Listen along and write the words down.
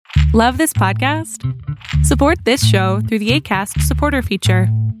Love this podcast? Support this show through the Acast supporter feature.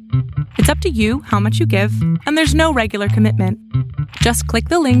 It's up to you how much you give, and there's no regular commitment. Just click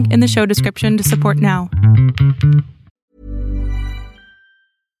the link in the show description to support now.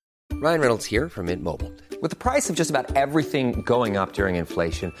 Ryan Reynolds here from Mint Mobile. With the price of just about everything going up during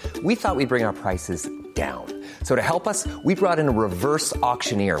inflation, we thought we'd bring our prices down. So to help us, we brought in a reverse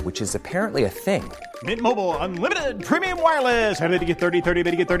auctioneer, which is apparently a thing. Mint Mobile Unlimited Premium Wireless. How to get 30, 30,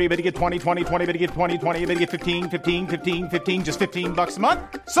 bit to get 30, bit to get 20, 20, 20, bit to get 20, 20, bit to get 15, 15, 15, 15, just $15 a month?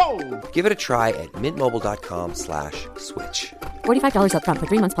 Sold! Give it a try at mintmobile.com/switch. $45 up front for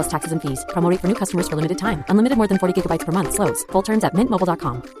 3 months plus taxes and fees. Promo rate for new customers for limited time. Unlimited more than 40 gigabytes per month. Slows full terms at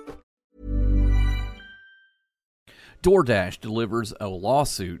mintmobile.com. DoorDash delivers a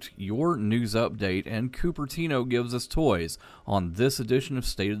lawsuit, your news update, and Cupertino gives us toys on this edition of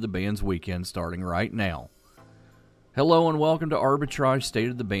State of the Bands Weekend starting right now. Hello and welcome to Arbitrage State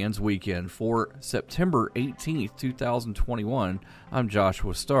of the Bands Weekend for September 18th, 2021. I'm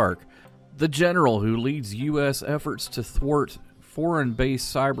Joshua Stark. The general who leads U.S. efforts to thwart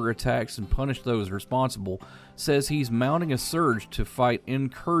foreign-based cyber attacks and punish those responsible says he's mounting a surge to fight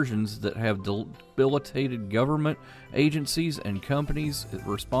incursions that have debilitated government agencies and companies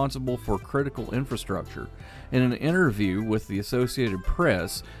responsible for critical infrastructure. In an interview with the Associated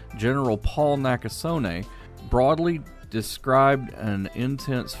Press, General Paul Nakasone broadly described an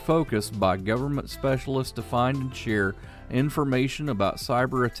intense focus by government specialists to find and share information about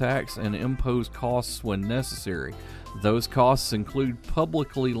cyber attacks and impose costs when necessary. Those costs include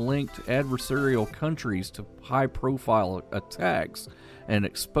publicly linked adversarial countries to high-profile attacks and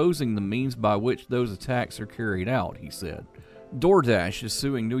exposing the means by which those attacks are carried out, he said. DoorDash is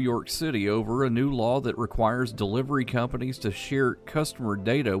suing New York City over a new law that requires delivery companies to share customer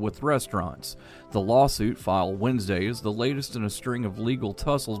data with restaurants. The lawsuit, filed Wednesday, is the latest in a string of legal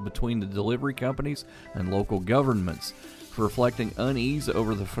tussles between the delivery companies and local governments, reflecting unease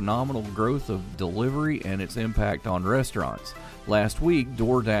over the phenomenal growth of delivery and its impact on restaurants. Last week,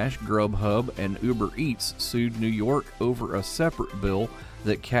 DoorDash, Grubhub, and Uber Eats sued New York over a separate bill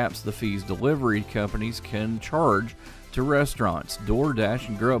that caps the fees delivery companies can charge to restaurants. DoorDash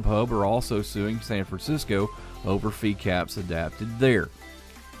and Grubhub are also suing San Francisco over fee caps adapted there.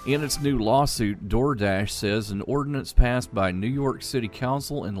 In its new lawsuit, DoorDash says an ordinance passed by New York City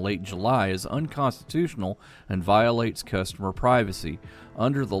Council in late July is unconstitutional and violates customer privacy.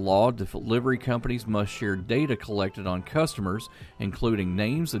 Under the law, delivery companies must share data collected on customers, including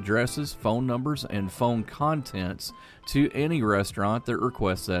names, addresses, phone numbers, and phone contents, to any restaurant that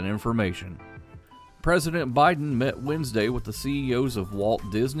requests that information. President Biden met Wednesday with the CEOs of Walt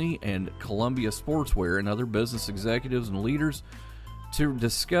Disney and Columbia Sportswear and other business executives and leaders to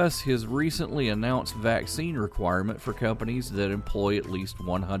discuss his recently announced vaccine requirement for companies that employ at least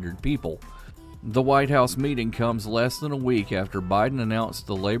 100 people. The White House meeting comes less than a week after Biden announced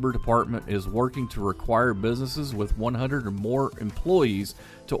the Labor Department is working to require businesses with 100 or more employees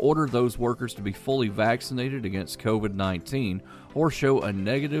to order those workers to be fully vaccinated against COVID-19 or show a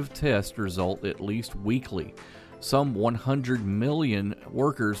negative test result at least weekly. Some 100 million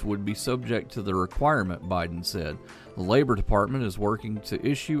workers would be subject to the requirement, Biden said. The Labor Department is working to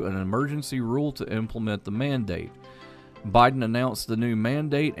issue an emergency rule to implement the mandate. Biden announced the new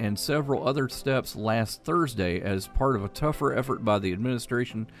mandate and several other steps last Thursday as part of a tougher effort by the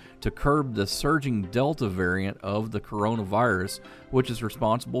administration to curb the surging Delta variant of the coronavirus, which is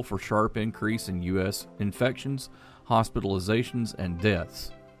responsible for a sharp increase in U.S. infections, hospitalizations, and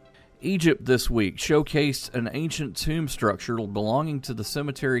deaths. Egypt this week showcased an ancient tomb structure belonging to the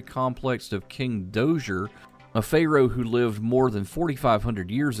cemetery complex of King Dozier, a pharaoh who lived more than 4,500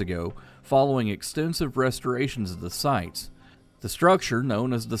 years ago, following extensive restorations of the sites. The structure,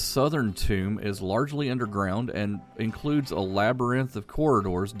 known as the Southern Tomb, is largely underground and includes a labyrinth of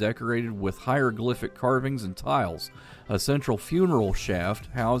corridors decorated with hieroglyphic carvings and tiles. A central funeral shaft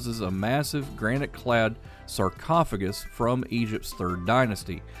houses a massive granite-clad sarcophagus from Egypt's third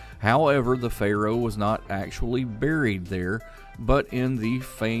dynasty. However, the pharaoh was not actually buried there, but in the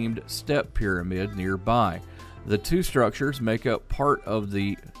famed Step Pyramid nearby. The two structures make up part of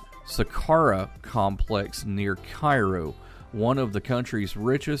the Saqqara complex near Cairo, one of the country's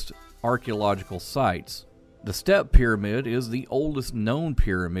richest archaeological sites. The Step Pyramid is the oldest known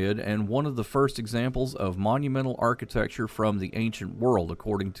pyramid and one of the first examples of monumental architecture from the ancient world,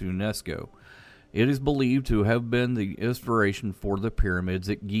 according to UNESCO. It is believed to have been the inspiration for the pyramids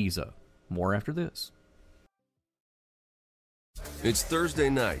at Giza. More after this. It's Thursday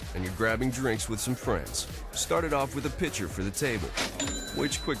night, and you're grabbing drinks with some friends. Started off with a pitcher for the table,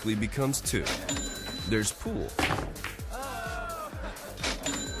 which quickly becomes two. There's pool.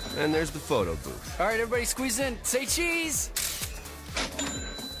 And there's the photo booth. All right, everybody squeeze in. Say cheese!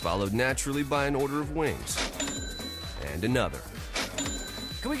 Followed naturally by an order of wings. And another.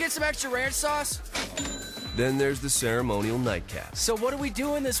 Can we get some extra ranch sauce? Then there's the ceremonial nightcap. So what are we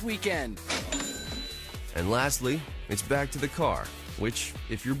doing this weekend? And lastly, it's back to the car, which,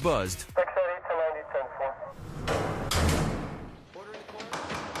 if you're buzzed,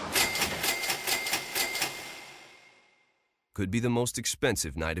 could be the most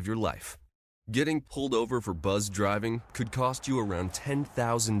expensive night of your life. Getting pulled over for buzzed driving could cost you around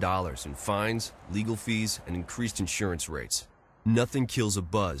 $10,000 in fines, legal fees, and increased insurance rates. Nothing kills a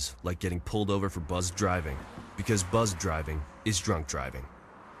buzz like getting pulled over for buzzed driving, because buzzed driving is drunk driving.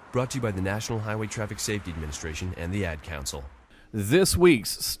 Brought to you by the National Highway Traffic Safety Administration and the Ad Council. This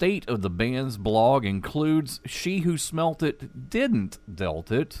week's State of the Bands blog includes She Who Smelt It Didn't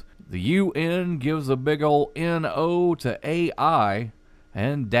Dealt It, the UN gives a big ol' N-O to AI,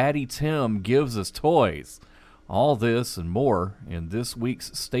 and Daddy Tim gives us toys. All this and more in this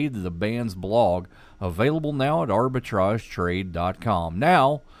week's State of the Bands blog, available now at arbitragetrade.com.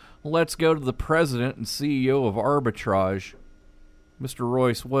 Now, let's go to the president and CEO of Arbitrage, Mr.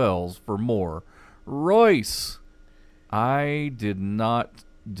 Royce Wells, for more. Royce, I did not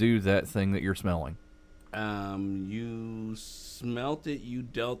do that thing that you're smelling. You smelt it, you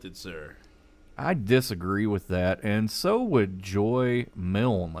dealt it, sir. I disagree with that, and so would Joy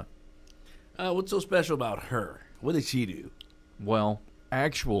Milne. What's so special about her? What did she do? Well,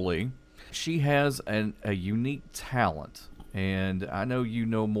 actually, she has a unique talent, and I know you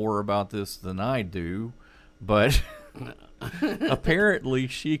know more about this than I do, but apparently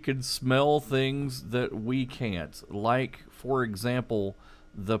she can smell things that we can't. Like, for example,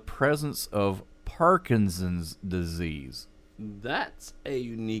 the presence of Parkinson's disease. That's a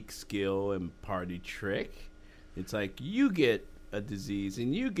unique skill and party trick. It's like you get a disease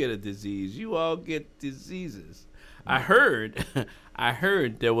and you get a disease. You all get diseases. I heard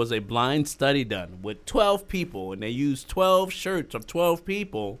there was a blind study done with 12 people, and they used 12 shirts of 12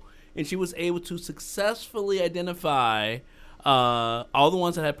 people, and she was able to successfully identify all the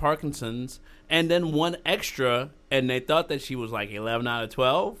ones that had Parkinson's, and then one extra, and they thought that she was like 11 out of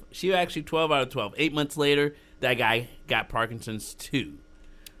 12. She was actually 12 out of 12. 8 months later, that guy got Parkinson's too.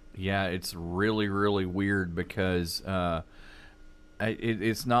 Yeah, it's really, really weird because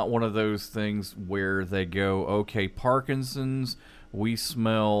it's not one of those things where they go, okay, Parkinson's, we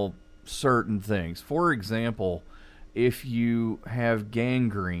smell certain things. For example, if you have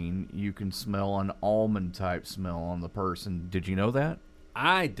gangrene, you can smell an almond-type smell on the person. Did you know that?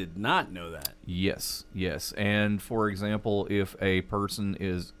 I did not know that. Yes. And, for example, if a person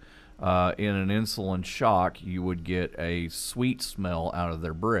is in an insulin shock, you would get a sweet smell out of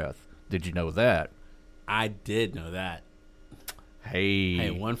their breath. Did you know that? I did know that.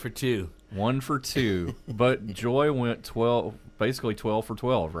 Hey, 1 for 2. 1 for 2. But Joy went 12, basically 12 for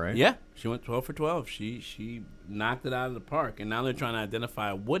 12, right? Yeah, she went 12 for 12. She knocked it out of the park, and now they're trying to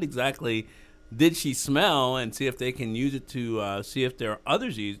identify what exactly did she smell and see if they can use it to see if there are other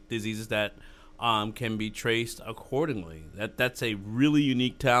diseases that can be traced accordingly. That's a really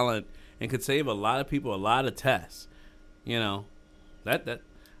unique talent and could save a lot of people a lot of tests. You know, I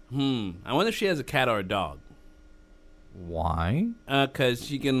wonder if she has a cat or a dog. Why? Because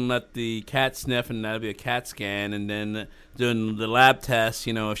she can let the cat sniff, and that'll be a cat scan, and then doing the lab test.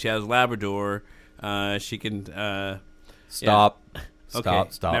 You know, if she has a Labrador, she can Stop. Yeah.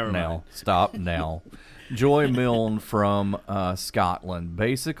 Stop Never now. mind. Stop now. Joy Milne from Scotland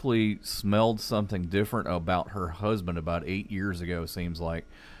basically smelled something different about her husband about 8 years ago, seems like.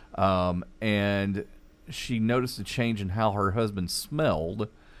 And she noticed a change in how her husband smelled.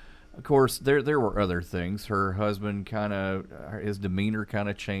 Of course, there were other things. Her husband his demeanor kind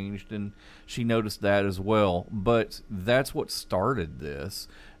of changed, and she noticed that as well. But that's what started this,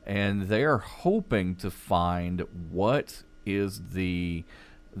 and they are hoping to find what is the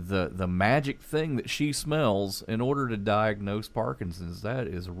magic thing that she smells in order to diagnose Parkinson's. That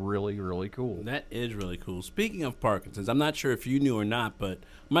is really, really cool. That is really cool. Speaking of Parkinson's, I'm not sure if you knew or not, but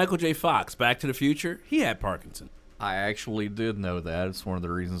Michael J. Fox, Back to the Future, he had Parkinson's. I actually did know that. It's one of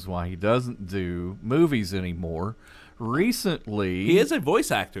the reasons why he doesn't do movies anymore. Recently... He is a voice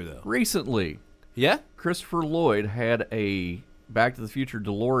actor, though. Recently. Yeah? Christopher Lloyd had a Back to the Future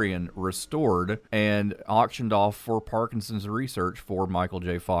DeLorean restored and auctioned off for Parkinson's research for Michael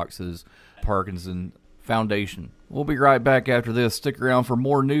J. Fox's Parkinson Foundation. We'll be right back after this. Stick around for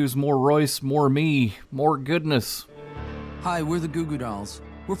more news, more Royce, more me, more goodness. Hi, we're the Goo Goo Dolls.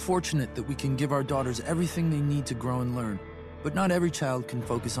 We're fortunate that we can give our daughters everything they need to grow and learn. But not every child can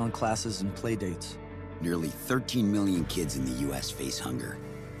focus on classes and play dates. Nearly 13 million kids in the U.S. face hunger.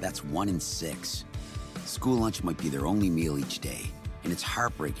 That's 1 in 6. School lunch might be their only meal each day, and it's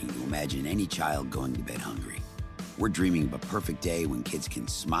heartbreaking to imagine any child going to bed hungry. We're dreaming of a perfect day when kids can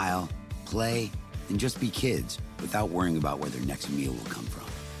smile, play, and just be kids without worrying about where their next meal will come from.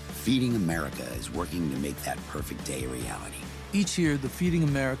 Feeding America is working to make that perfect day a reality. Each year, the Feeding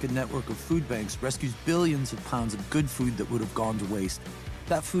America network of food banks rescues billions of pounds of good food that would have gone to waste.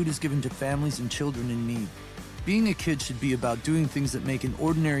 That food is given to families and children in need. Being a kid should be about doing things that make an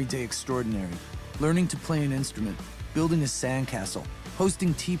ordinary day extraordinary. Learning to play an instrument, building a sandcastle,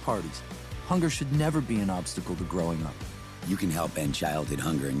 hosting tea parties. Hunger should never be an obstacle to growing up. You can help end childhood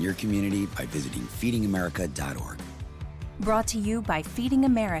hunger in your community by visiting feedingamerica.org. Brought to you by Feeding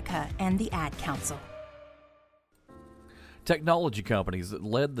America and the Ad Council. Technology companies that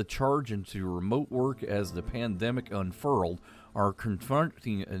led the charge into remote work as the pandemic unfurled are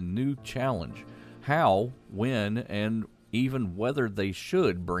confronting a new challenge. How, when, and even whether they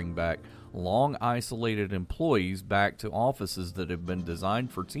should bring back long-isolated employees back to offices that have been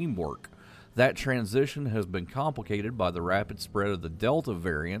designed for teamwork. That transition has been complicated by the rapid spread of the Delta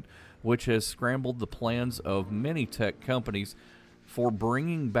variant, which has scrambled the plans of many tech companies for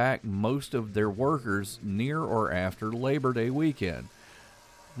bringing back most of their workers near or after Labor Day weekend.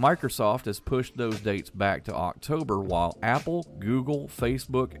 Microsoft has pushed those dates back to October, while Apple, Google,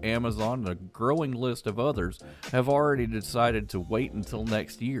 Facebook, Amazon, and a growing list of others have already decided to wait until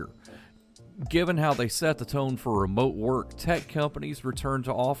next year. Given how they set the tone for remote work, tech companies' return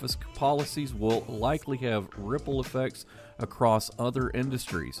to office policies will likely have ripple effects across other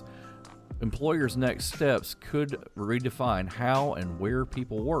industries. Employers' next steps could redefine how and where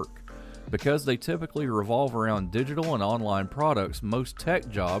people work. Because they typically revolve around digital and online products, most tech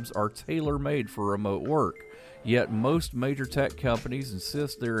jobs are tailor-made for remote work. Yet most major tech companies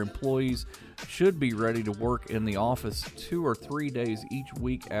insist their employees should be ready to work in the office 2 or 3 days each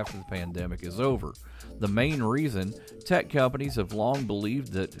week after the pandemic is over. The main reason, tech companies have long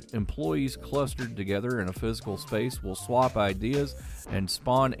believed that employees clustered together in a physical space will swap ideas and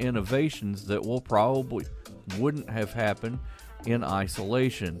spawn innovations that wouldn't have happened in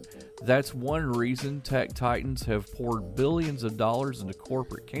isolation. That's one reason tech titans have poured billions of dollars into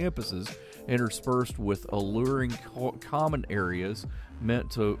corporate campuses interspersed with alluring common areas meant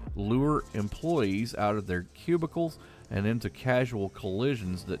to lure employees out of their cubicles and into casual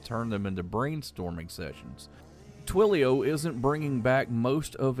collisions that turn them into brainstorming sessions. Twilio isn't bringing back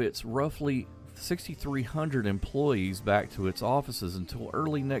most of its roughly 6,300 employees back to its offices until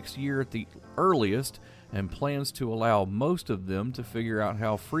early next year at the earliest, and plans to allow most of them to figure out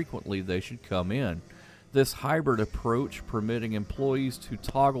how frequently they should come in. This hybrid approach, permitting employees to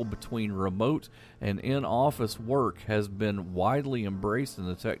toggle between remote and in-office work, has been widely embraced in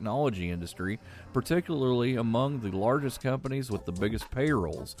the technology industry, particularly among the largest companies with the biggest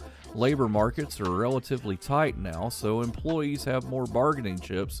payrolls. Labor markets are relatively tight now, so employees have more bargaining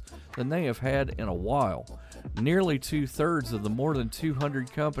chips than they have had in a while. Nearly 2/3 of the more than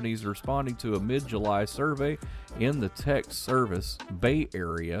 200 companies responding to a mid-July survey in the tech service Bay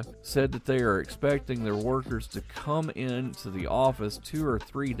Area said that they are expecting their workers to come into the office 2 or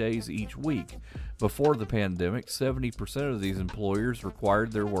 3 days each week. Before the pandemic, 70% of these employers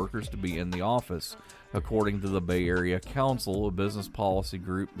required their workers to be in the office, according to the Bay Area Council, a business policy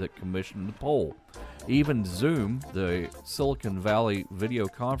group that commissioned the poll. Even Zoom, the Silicon Valley video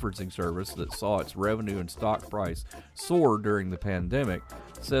conferencing service that saw its revenue and stock price soar during the pandemic,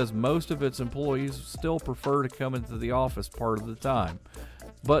 says most of its employees still prefer to come into the office part of the time.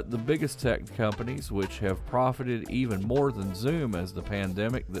 But the biggest tech companies, which have profited even more than Zoom as the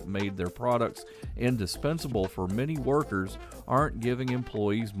pandemic that made their products indispensable for many workers, aren't giving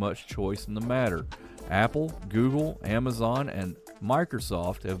employees much choice in the matter. Apple, Google, Amazon, and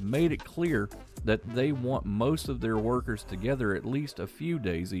Microsoft have made it clear that they want most of their workers together at least a few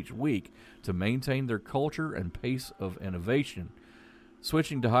days each week to maintain their culture and pace of innovation.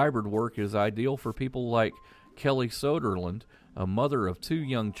 Switching to hybrid work is ideal for people like Kelly Soderland, a mother of 2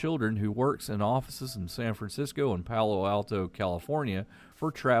 young children who works in offices in San Francisco and Palo Alto, California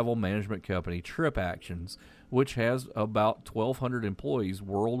for travel management company TripActions, which has about 1,200 employees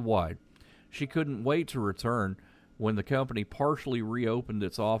worldwide. She couldn't wait to return when the company partially reopened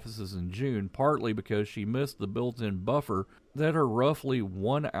its offices in June, partly because she missed the built-in buffer that her roughly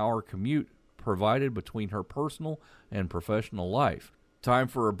 1-hour commute provided between her personal and professional life. Time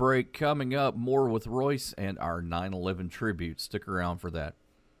for a break. Coming up, more with Royce and our 9/11 tribute. Stick around for that.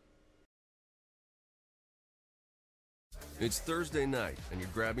 It's Thursday night, and you're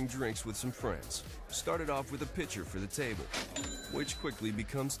grabbing drinks with some friends. Started off with a pitcher for the table, which quickly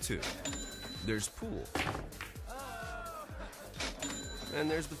becomes 2. There's pool. and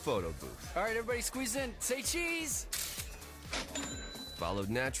there's the photo booth. All right, everybody squeeze in. Say cheese. Followed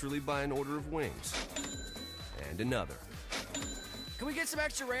naturally by an order of wings. And another. Can we get some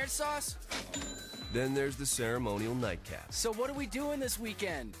extra ranch sauce? Then there's the ceremonial nightcap. So what are we doing this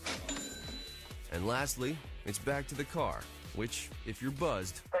weekend? And lastly, it's back to the car, which, if you're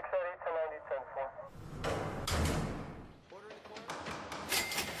buzzed,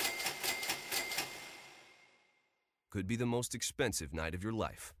 could be the most expensive night of your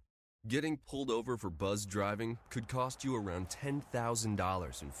life. Getting pulled over for buzz driving could cost you around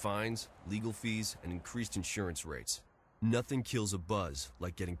 $10,000 in fines, legal fees, and increased insurance rates. Nothing kills a buzz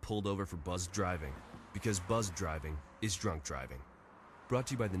like getting pulled over for buzz driving, because buzz driving is drunk driving. Brought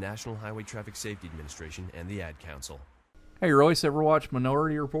to you by the National Highway Traffic Safety Administration and the Ad Council. Hey, Royce, ever watch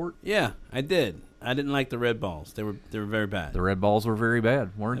Minority Report? Yeah, I did. I didn't like the red balls. They were very bad. The red balls were very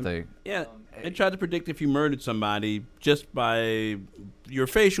bad, weren't they? Yeah, they tried to predict if you murdered somebody just by your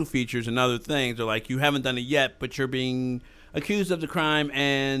facial features and other things. They're like, you haven't done it yet, but you're being accused of the crime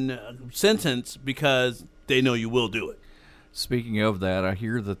and sentenced because they know you will do it. Speaking of that, I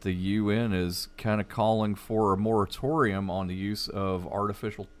hear that the UN is kind of calling for a moratorium on the use of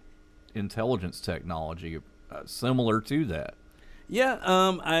artificial intelligence technology, similar to that. Yeah,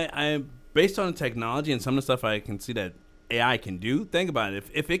 I based on the technology and some of the stuff I can see that AI can do. Think about it.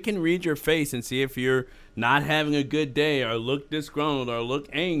 If it can read your face and see if you're not having a good day or look disgruntled or look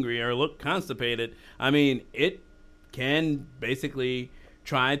angry or look constipated, I mean, it can basically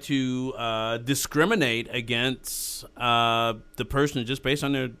try to discriminate against the person just based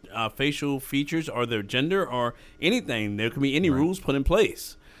on their facial features or their gender or anything. There can be any rules put in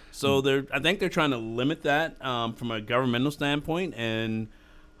place. So I think they're trying to limit that from a governmental standpoint, and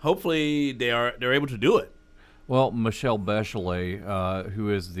hopefully they're able to do it. Well, Michelle Bachelet, who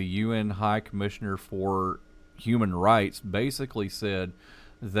is the UN High Commissioner for Human Rights, basically said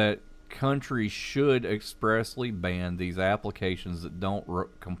that countries should expressly ban these applications that don't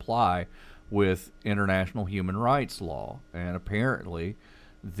comply with international human rights law. And apparently,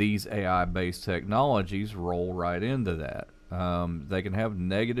 these AI-based technologies roll right into that. They can have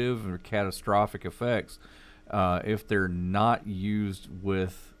negative or catastrophic effects if they're not used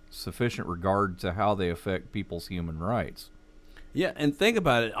with sufficient regard to how they affect people's human rights. Yeah, and think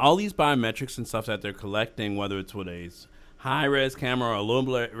about it. All these biometrics and stuff that they're collecting, whether it's with a high-res camera or a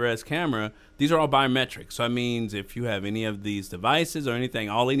low-res camera, these are all biometrics. So that means if you have any of these devices or anything,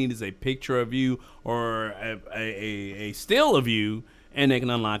 all they need is a picture of you or a still of you, and they can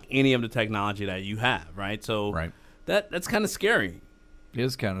unlock any of the technology that you have, right? So that's kind of scary. It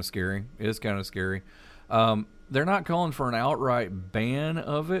is kind of scary. They're not calling for an outright ban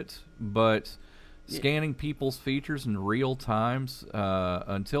of it, but scanning people's features in real times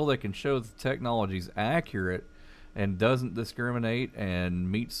until they can show the technology's accurate and doesn't discriminate and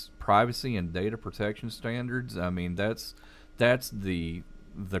meets privacy and data protection standards. I mean, that's the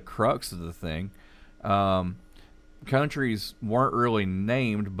crux of the thing. Countries weren't really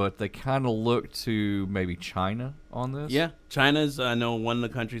named, but they kind of look to maybe China on this. Yeah, China's, I know, one of the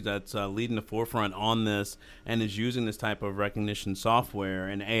countries that's leading the forefront on this and is using this type of recognition software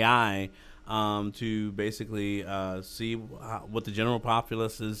and AI to basically see what the general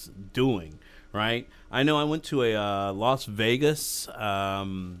populace is doing, right? I know I went to a Las Vegas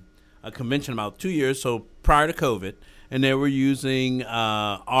a convention about 2 years, so prior to COVID, and they were using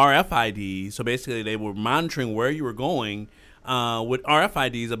RFID. So basically they were monitoring where you were going with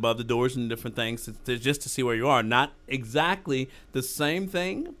RFIDs above the doors and different things just to see where you are. Not exactly the same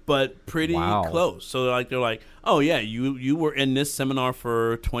thing, but pretty close. So they're like, oh, yeah, you were in this seminar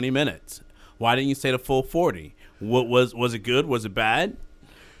for 20 minutes. Why didn't you stay the full 40? Was it good? Was it bad?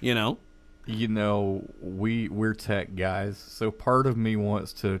 You know? We're tech guys, so part of me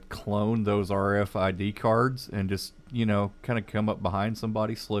wants to clone those RFID cards and just, kind of come up behind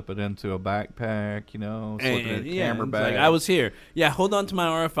somebody, slip it into a backpack, slip it in a camera bag. Like, I was here. Yeah, hold on to my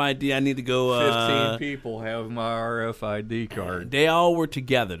RFID. I need to go. 15 people have my RFID card. They all were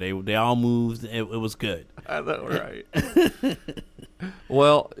together. They all moved. It was good. I know, right?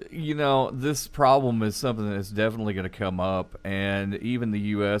 Well, this problem is something that's definitely going to come up, and even the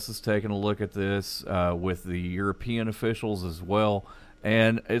U.S. is taking a look at this with the European officials as well,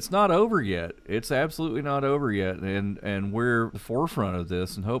 and it's not over yet. It's absolutely not over yet, and we're at the forefront of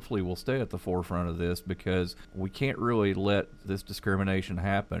this, and hopefully we'll stay at the forefront of this because we can't really let this discrimination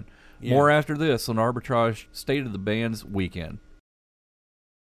happen. Yeah. More after this on Arbitrage State of the Bands Weekend.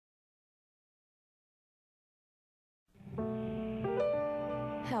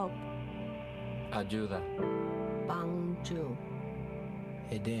 Help. Ayuda. 帮助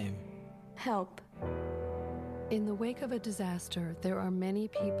Edem. Help. In the wake of a disaster, there are many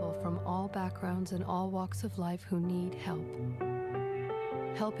people from all backgrounds and all walks of life who need help.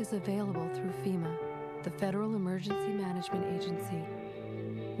 Help is available through FEMA, the Federal Emergency Management Agency.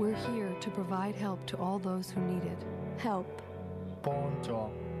 We're here to provide help to all those who need it. Help.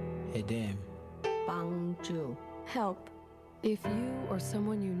 Bonjour. Edem. Bonjour. Help. If you or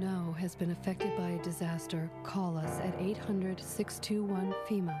someone you know has been affected by a disaster, call us at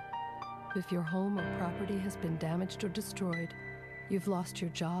 800-621-FEMA. If your home or property has been damaged or destroyed, you've lost your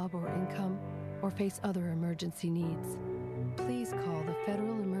job or income, or face other emergency needs, please call the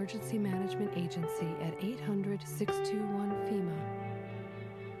Federal Emergency Management Agency at 800-621-FEMA.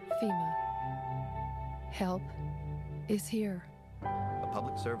 FEMA. Help is here. A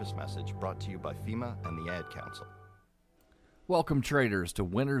public service message brought to you by FEMA and the Ad Council. Welcome, traders, to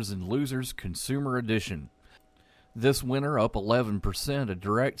Winners and Losers Consumer Edition. This winter, up 11%, a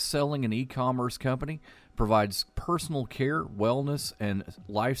direct selling and e-commerce company provides personal care, wellness, and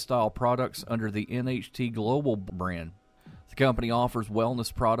lifestyle products under the NHT Global brand. The company offers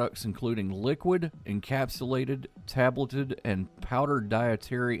wellness products including liquid, encapsulated, tableted, and powdered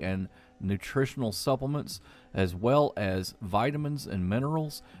dietary and nutritional supplements, as well as vitamins and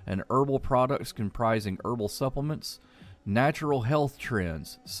minerals, and herbal products comprising herbal supplements. Natural Health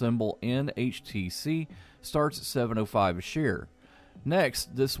Trends, symbol NHTC, starts at $7.05 a share.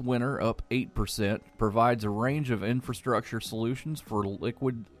 Next, this winter, up 8%, provides a range of infrastructure solutions for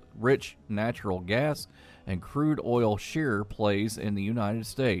liquid-rich natural gas and crude oil share plays in the United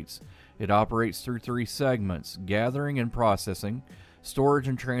States. It operates through three segments: gathering and processing, storage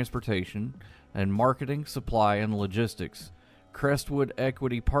and transportation, and marketing, supply, and logistics. Crestwood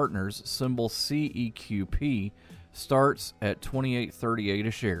Equity Partners, symbol CEQP, starts at $28.38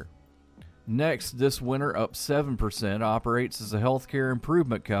 a share. Next, this winter, up 7%, operates as a healthcare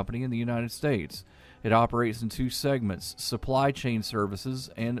improvement company in the United States. It operates in two segments: supply chain services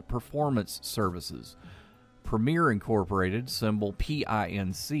and performance services. Premier Incorporated, symbol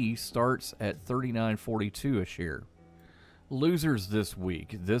PINC, starts at $39.42 a share. Losers this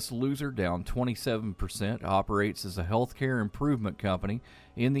week. This loser, down 27%, operates as a healthcare improvement company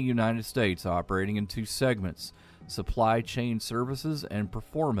in the United States, operating in two segments: supply chain services and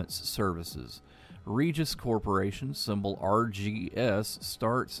performance services. Regis Corporation, symbol RGS,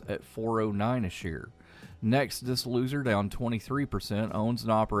 starts at $4.09 a share. Next, this loser, down 23%, owns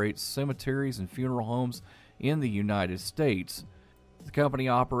and operates cemeteries and funeral homes in the United States. The company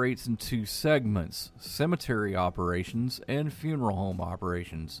operates in two segments: cemetery operations and funeral home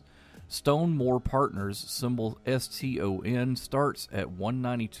operations. Stonemore Partners, symbol STON, starts at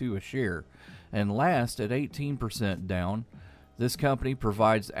 $1.92 a share. And last, at 18% down, this company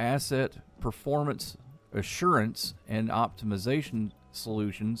provides asset performance assurance and optimization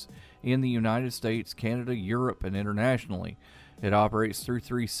solutions in the United States, Canada, Europe, and internationally. It operates through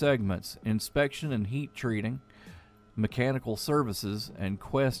three segments: inspection and heat treating, mechanical services, and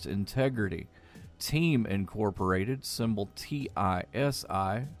Quest Integrity. Team Incorporated, symbol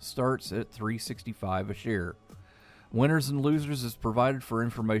TISI, starts at $3.65 a share. Winners and Losers is provided for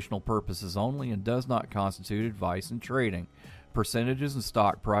informational purposes only and does not constitute advice in trading. Percentages and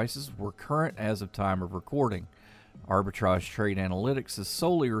stock prices were current as of time of recording. Arbitrage Trade Analytics is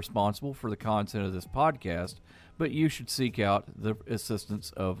solely responsible for the content of this podcast, but you should seek out the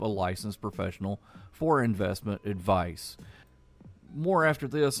assistance of a licensed professional for investment advice. More after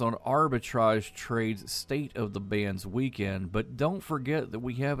this on Arbitrage Trade's State of the Bands weekend, but don't forget that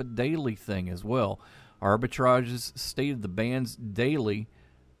we have a daily thing as well. Arbitrage's State of the Bands daily,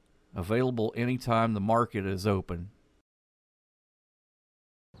 available anytime the market is open.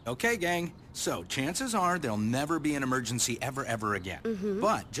 Okay, gang, so chances are there'll never be an emergency ever again.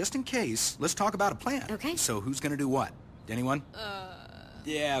 But just in case, let's talk about a plan. Okay. So who's gonna do what? Anyone?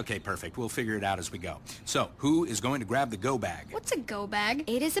 Yeah, okay, perfect. We'll figure it out as we go. So, who is going to grab the go bag? What's a go bag?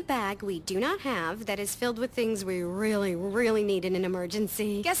 It is a bag we do not have that is filled with things we really need in an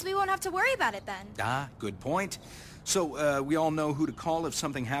emergency. Guess we won't have to worry about it then. Ah, good point. So, we all know who to call if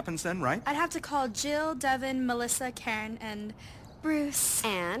something happens then, right? I'd have to call Jill, Devin, Melissa, Karen, and Bruce.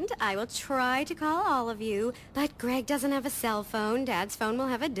 And I will try to call all of you, but Greg doesn't have a cell phone. Dad's phone will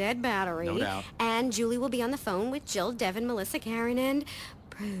have a dead battery. No doubt. And Julie will be on the phone with Jill, Devin, Melissa, Karen, and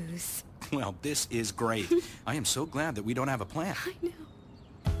Bruce. Well, this is great. I am so glad that we don't have a plan. I know.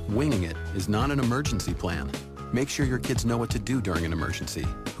 Winging it is not an emergency plan. Make sure your kids know what to do during an emergency,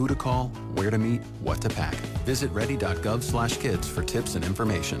 who to call, where to meet, what to pack. Visit ready.gov/kids for tips and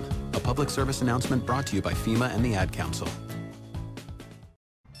information. A public service announcement brought to you by FEMA and the Ad Council.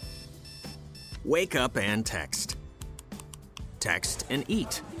 Wake up and text. Text and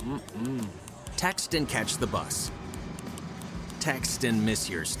eat. Text and catch the bus. Text and miss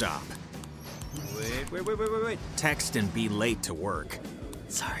your stop. Wait. Text and be late to work.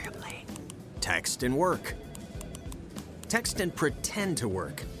 Sorry, I'm late. Text and work. Text and pretend to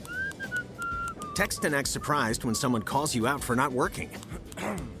work. Text and act surprised when someone calls you out for not working.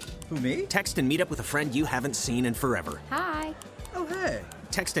 Who, me? Text and meet up with a friend you haven't seen in forever. Hi. Oh, hey.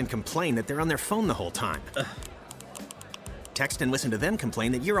 Text and complain that they're on their phone the whole time. Text and listen to them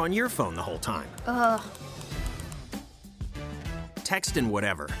complain that you're on your phone the whole time. Text and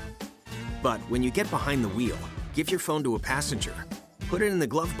whatever. But when you get behind the wheel, give your phone to a passenger. Put it in the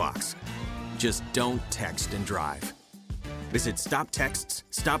glove box. Just don't text and drive. Visit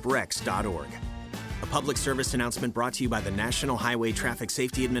StopTextsStopWrecks.org. A public service announcement brought to you by the National Highway Traffic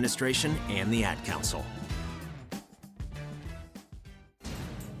Safety Administration and the Ad Council.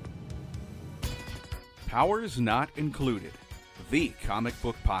 Powers Not Included, the comic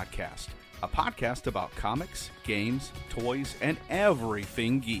book podcast. A podcast about comics, games, toys, and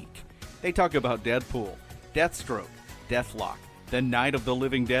everything geek. They talk about Deadpool, Deathstroke, Deathlock, The Night of the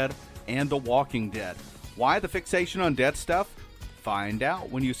Living Dead, and The Walking Dead. Why the fixation on dead stuff? Find out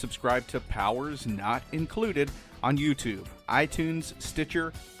when you subscribe to Powers Not Included on YouTube, iTunes,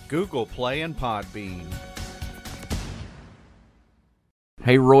 Stitcher, Google Play, and Podbean.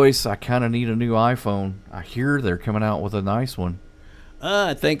 Hey Royce, I kind of need a new iPhone. I hear they're coming out with a nice one.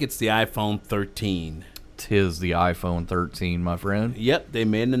 I think it's the iPhone 13. 'Tis the iPhone 13, my friend. Yep, they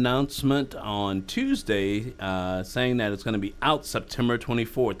made an announcement on Tuesday saying that it's going to be out September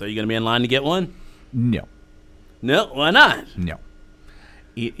 24th. Are you going to be in line to get one? No. No? Why not? No.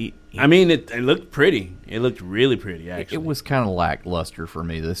 I mean, it looked pretty. It looked really pretty, actually. It was kind of lackluster for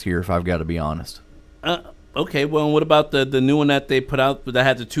me this year, if I've got to be honest. Okay, well, what about the new one that they put out that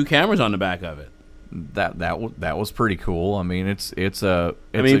had the 2 cameras on the back of it? That was pretty cool. I mean, it's for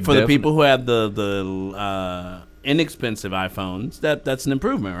the people who have the inexpensive iPhones, that's an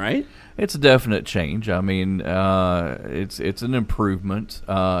improvement, right? It's a definite change. I mean, it's an improvement.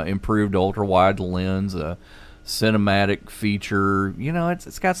 Improved ultra wide lens, a cinematic feature. You know,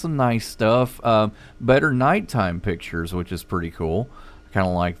 it's got some nice stuff. Better nighttime pictures, which is pretty cool. Kind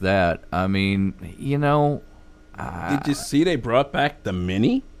of like that. I mean, you know. Did you see they brought back the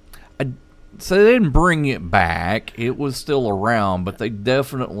Mini? So they didn't bring it back. It was still around, but they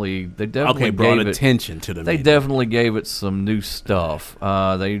definitely brought attention to the They Mini. definitely gave it some new stuff.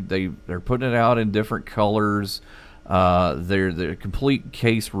 They're putting it out in different colors. They're complete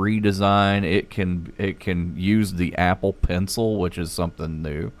case redesign. It can use the Apple Pencil, which is something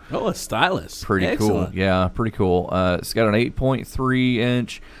new. Oh, a stylus. Pretty Excellent. cool. Yeah, pretty cool. It's got an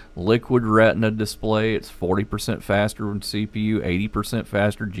 8.3-inch liquid retina display. It's 40% faster than CPU, 80%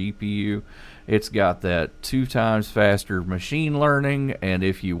 faster GPU. It's got that 2 times faster machine learning, and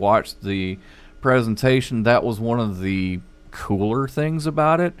if you watch the presentation, that was one of the cooler things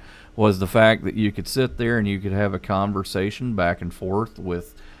about it, was the fact that you could sit there and you could have a conversation back and forth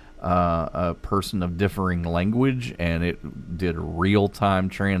with a person of differing language, and it did real-time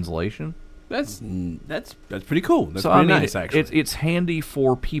translation. That's pretty cool. That's so, pretty I mean, nice, actually. It's handy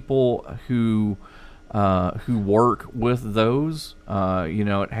for people who work with those. You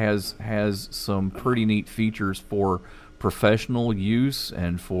know, it has some pretty neat features for professional use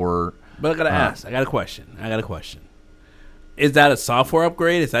and for. But I gotta ask. I got a question. Is that a software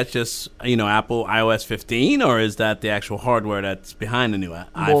upgrade? Is that just Apple iOS 15, or is that the actual hardware that's behind the new iPhone?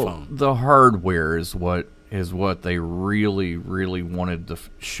 Well, the hardware is what they really, really wanted to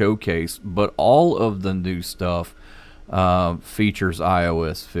showcase. But all of the new stuff features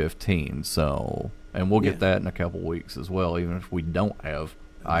iOS 15. So, and we'll get that in a couple weeks as well, even if we don't have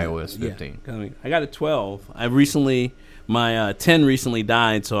iOS 15. Yeah. I got a 12. My 10 recently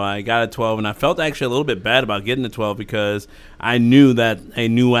died, so I got a 12, and I felt actually a little bit bad about getting the 12 because I knew that a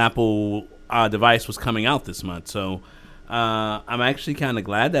new Apple device was coming out this month. So I'm actually kind of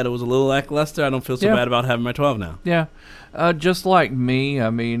glad that it was a little lackluster. I don't feel so bad about having my 12 now. Yeah. Just like me, I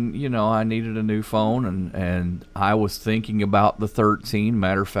mean, I needed a new phone, and I was thinking about the 13.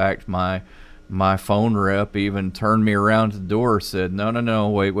 Matter of fact, my phone rep even turned me around to the door and said, no,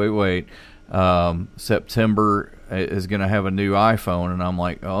 wait. September is going to have a new iPhone, and I'm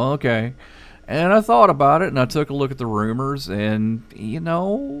like, oh, okay. And I thought about it, and I took a look at the rumors, and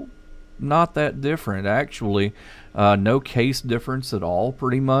not that different actually. No case difference at all,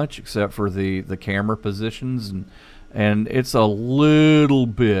 pretty much, except for the camera positions, and it's a little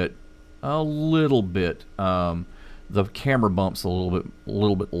bit. The camera bump's a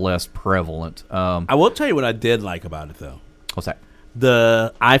little bit less prevalent. I will tell you what I did like about it, though. What's that?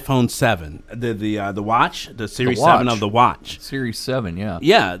 the iPhone 7, the watch, the Series 7 of the watch. Series 7, yeah.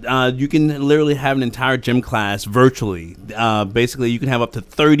 Yeah, you can literally have an entire gym class virtually. Basically, you can have up to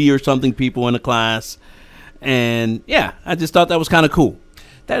 30 or something people in a class. And, yeah, I just thought that was kind of cool.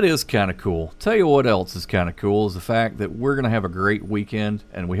 That is kind of cool. Tell you what else is kind of cool is the fact that we're going to have a great weekend,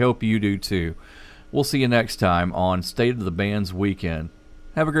 and we hope you do too. We'll see you next time on State of the Bands Weekend.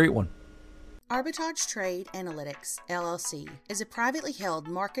 Have a great one. Arbitrage Trade Analytics, LLC, is a privately held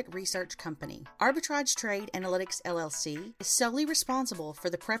market research company. Arbitrage Trade Analytics, LLC, is solely responsible for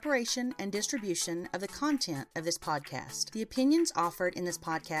the preparation and distribution of the content of this podcast. The opinions offered in this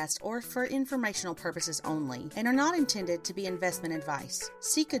podcast are for informational purposes only and are not intended to be investment advice.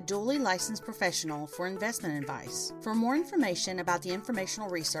 Seek a duly licensed professional for investment advice. For more information about the informational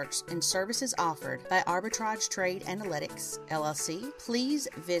research and services offered by Arbitrage Trade Analytics, LLC, please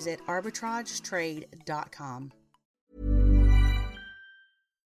visit arbitragetrade.com.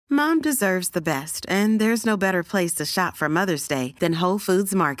 Mom deserves the best, and there's no better place to shop for Mother's Day than Whole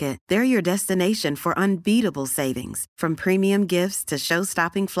Foods Market. They're your destination for unbeatable savings, from premium gifts to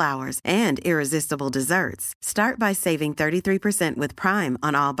show-stopping flowers and irresistible desserts. Start by saving 33% with Prime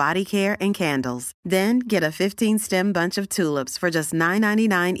on all body care and candles. Then get a 15-stem bunch of tulips for just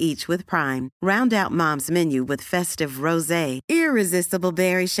 $9.99 each with Prime. Round out Mom's menu with festive rosé, irresistible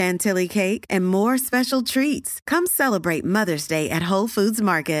berry chantilly cake, and more special treats. Come celebrate Mother's Day at Whole Foods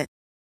Market.